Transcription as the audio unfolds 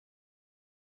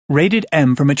Rated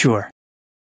M for mature.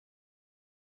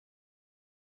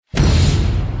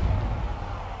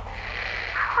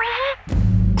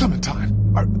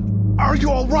 Clementine, are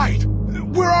you all right?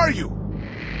 Where are you?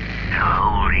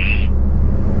 Tony.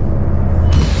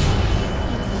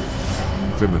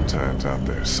 Clementine's out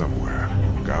there somewhere,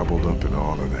 gobbled up in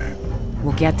all of that.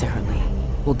 We'll get to her, Lee.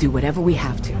 We'll do whatever we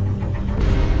have to.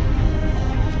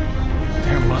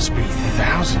 There must be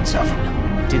thousands of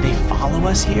them. Did they follow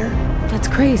us here? That's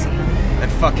crazy.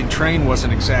 That fucking train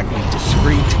wasn't exactly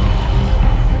discreet.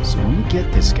 So when we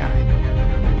get this guy,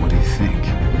 what do you think?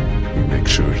 You make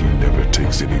sure he never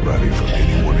takes anybody from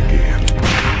anyone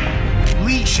again.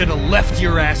 Lee should have left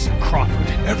your ass in Crawford.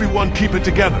 Everyone keep it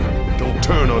together. Don't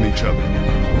turn on each other.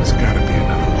 There's gotta be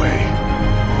another way.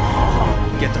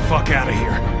 Get the fuck out of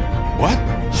here. What?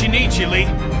 She needs you, Lee.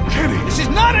 Kenny! This is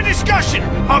not a discussion!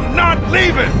 I'm not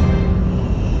leaving!